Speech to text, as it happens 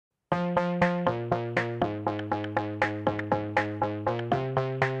Hey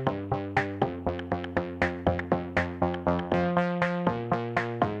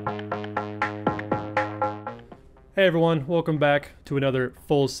everyone, welcome back to another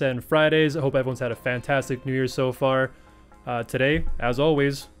Full Send Fridays. I hope everyone's had a fantastic New Year so far. Today, as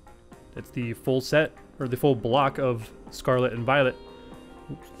always, it's the full set, or the full block of Scarlet and Violet.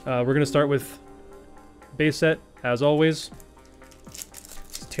 We're going to start with base set, as always.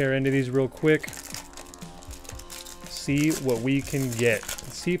 Let's tear into these real quick. See what we can get.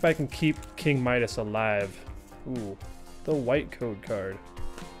 Let's see if I can keep King Midas alive. Ooh, the white code card.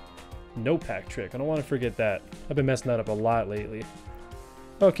 No pack trick. I don't want to forget that. I've been messing that up a lot lately.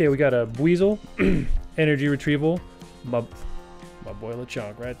 Okay, we got a Weasel, Energy Retrieval, my boy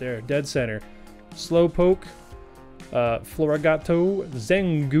LeChonk right there, dead center. Slowpoke, Florigato,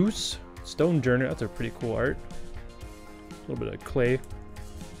 Zangoose, Stonejourner. That's a pretty cool art. A little bit of clay.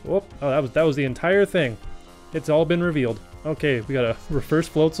 Whoop! Oh, that was the entire thing. It's all been revealed. Okay, we got a reverse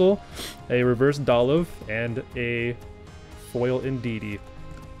Floatzel, a reverse Dolliv, and a foil Indeedee.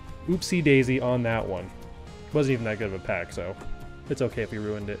 Oopsie daisy on that one. Wasn't even that good of a pack, so it's okay if we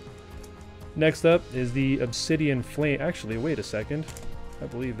ruined it. Next up is the Obsidian Flame. Actually, wait a second. I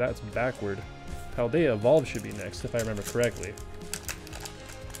believe that's backward. Paldea Evolve should be next, if I remember correctly.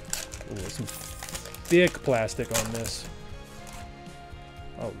 Ooh, there's some thick plastic on this.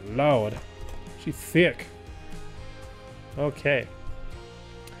 Oh, Lord. She's thick. Okay.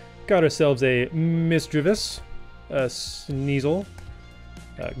 Got ourselves a Misdreavus, a Sneasel,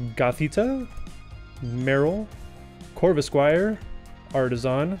 Gothita, Meryl, Corvisquire,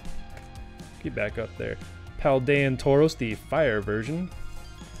 Artisan, get back up there, Paldean Tauros, the fire version,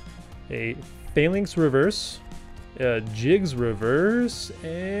 a Phalanx reverse, a Jigs reverse,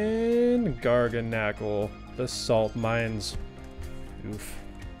 and Garganackle, the Salt Mines. Oof.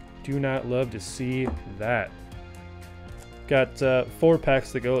 Do not love to see that. Got 4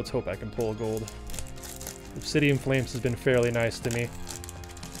 packs to go. Let's hope I can pull a gold. Obsidian Flames has been fairly nice to me.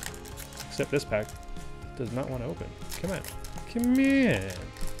 Except this pack does not want to open. Come on. Come on.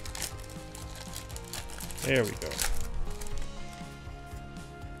 There we go.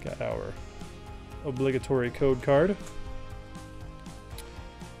 Got our obligatory code card.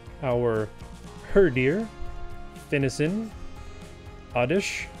 Our Herdeer, Finison,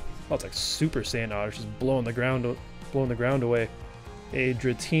 Oddish. Oh, it's like Super Saiyan Oddish, just blowing the ground away. A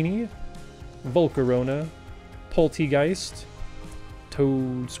Dratini, Volcarona, Poltegeist,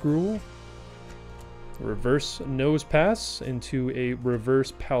 Toadscrew, reverse Nose Pass into a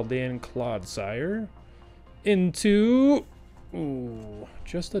reverse Paldean Clodsire, into, ooh,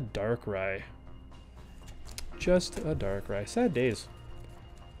 just a Darkrai. Just a Darkrai. Sad days.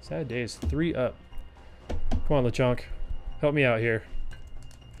 Sad days. 3 up. Come on, LeChonk. Help me out here.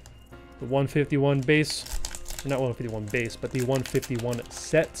 The 151 base, not 151 base, but the 151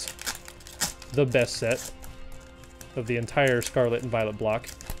 set. The best set of the entire Scarlet and Violet block.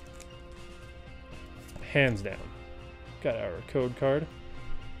 Hands down. Got our code card.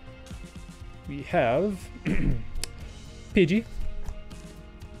 We have Pidgey,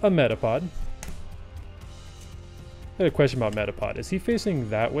 a Metapod. I had a question about Metapod. Is he facing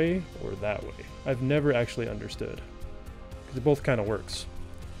that way or that way? I've never actually understood. Because it both kind of works.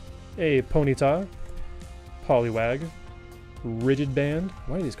 A Ponyta, Poliwag, Rigid Band.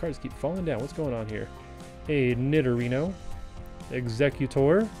 Why do these cards keep falling down? What's going on here? A Nidorino,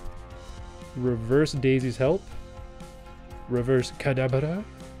 Executor, reverse Daisy's Help, reverse Kadabra,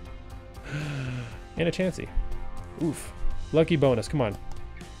 and a Chansey. Oof. Lucky bonus, come on.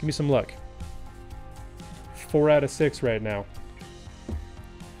 Give me some luck. 4 out of 6 right now.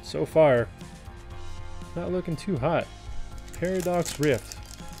 So far, not looking too hot. Paradox Rift.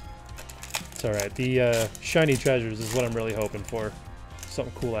 It's alright. The Shiny Treasures is what I'm really hoping for.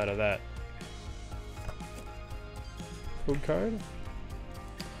 Something cool out of that. Code card.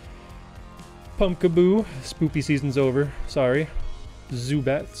 Pumpkaboo, Spoopy season's over, sorry.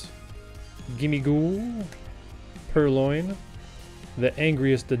 Zubat, Gimmighoul, Purloin, the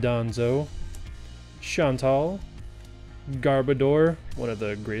Angriest Dodonzo, Chantal, Garbodor, one of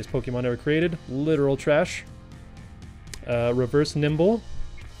the greatest Pokemon ever created, literal trash. Reverse Nimble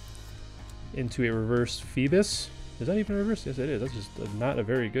into a reverse Phoebus. Is that even a reverse? Yes, it is. That's just not a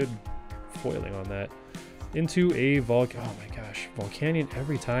very good foiling on that. Into a oh my gosh, Volcanion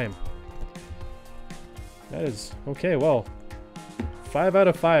every time. That is okay. Well, 5 out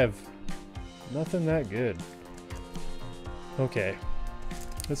of 5. Nothing that good. Okay,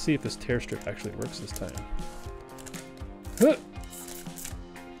 let's see if this tear strip actually works this time. Huh.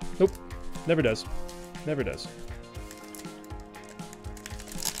 Nope, never does. Never does.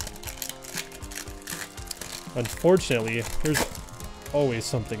 Unfortunately, there's always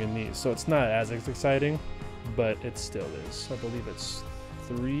something in these, so it's not as exciting, but it still is. I believe it's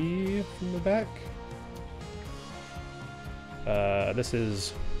 3 from the back. This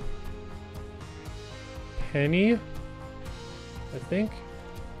is Penny, I think.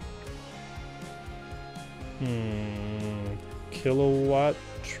 Kilowatt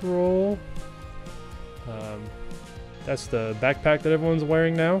Troll. That's the backpack that everyone's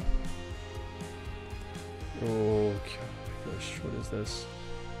wearing now. Oh gosh, what is this?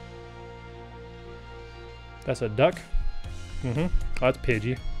 That's a duck. Oh, that's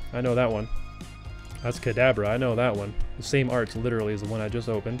Pidgey. I know that one. That's Kadabra. I know that one. The same arts literally as the one I just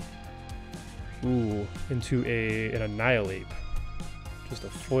opened. Ooh, into an Annihilate. Just a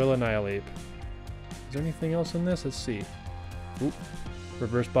foil Annihilate. Is there anything else in this? Let's see. Ooh,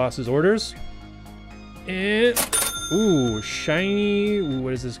 reverse boss's orders. And ooh, shiny. Ooh,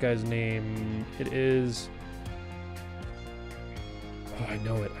 what is this guy's name? It is. Oh, I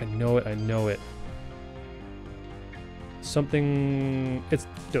know it. I know it. I know it. Something. It's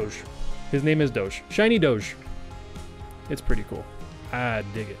Doge. His name is Doge. Shiny Doge. It's pretty cool. I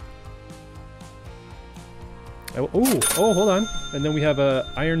dig it. Oh, hold on. And then we have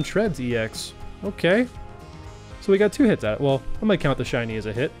a Iron Treads EX. Okay. So we got 2 hits at it. Well, I'm gonna count the shiny as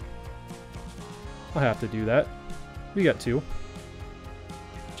a hit. I'll have to do that. We got 2.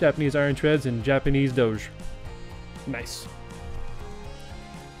 Japanese Iron Treads and Japanese Doge. Nice.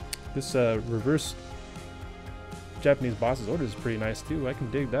 This reverse Japanese boss's orders is pretty nice too. I can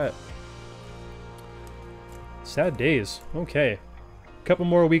dig that. Sad days. Okay. Couple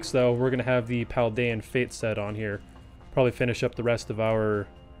more weeks though. We're gonna have the Paldean Fate set on here. Probably finish up the rest of our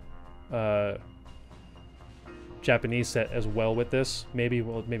Japanese set as well with this. Maybe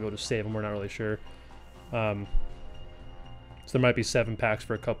we'll just save them. We're not really sure. So there might be 7 packs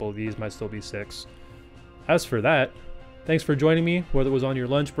for a couple of these. Might still be 6. As for that, thanks for joining me, whether it was on your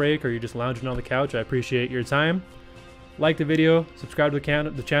lunch break or you're just lounging on the couch. I appreciate your time. Like the video, subscribe to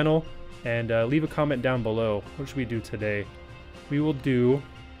the channel, and leave a comment down below. What should we do today? We will do...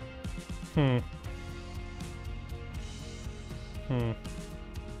 I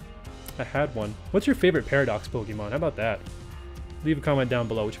had one. What's your favorite Paradox Pokemon? How about that? Leave a comment down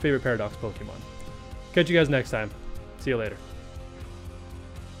below. What's your favorite Paradox Pokemon? Catch you guys next time. See you later.